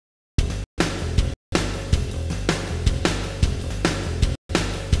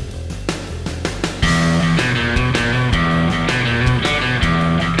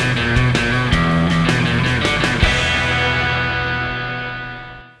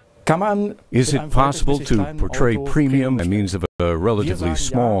Is it possible to portray premium by means of a relatively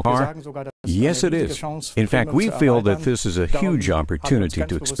small car? Yes, it is. In fact, we feel that this is a huge opportunity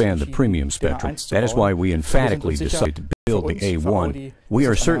to expand the premium spectrum. That is why we emphatically decided to build the A1. We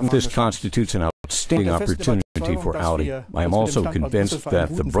are certain this constitutes an outstanding opportunity for Audi. I am also convinced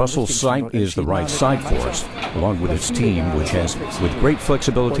that the Brussels site is the right site for us, along with its team, which has, with great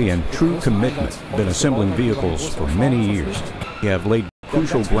flexibility and true commitment, been assembling vehicles for many years. We have laid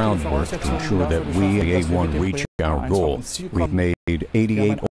crucial groundwork to ensure that we, the A1, reach our goal. We've made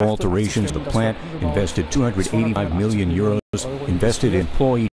 88 alterations to the plant, invested 285 million euros, invested in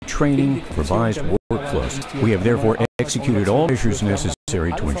employee training, revised workflows. We have therefore executed all measures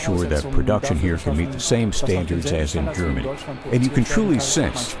necessary to ensure that production here can meet the same standards as in Germany. And you can truly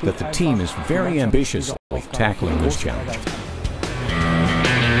sense that the team is very ambitiously tackling this challenge.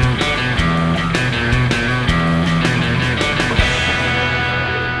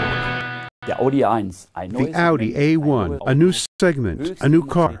 The Audi A1, a new segment, a new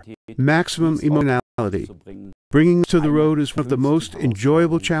car, maximum emotionality. Bringing to the road is one of the most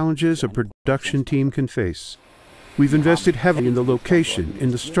enjoyable challenges a production team can face. We've invested heavily in the location,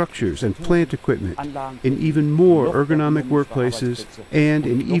 in the structures and plant equipment, in even more ergonomic workplaces, and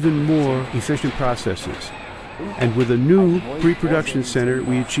in even more efficient processes. And with a new pre-production center,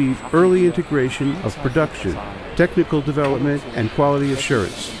 we achieve early integration of production, technical development, and quality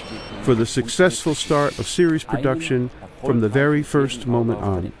assurance for the successful start of series production from the very first moment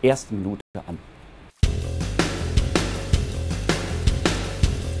on.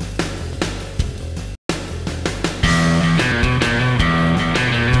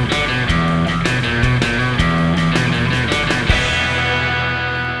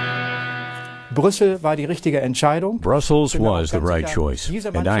 Brussels was the right choice,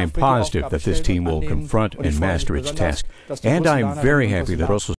 and I am positive that this team will confront and master its task. And I am very happy that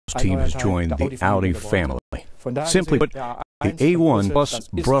Brussels' team has joined the Audi family. Simply put, the A1 plus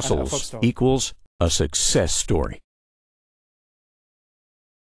Brussels equals a success story.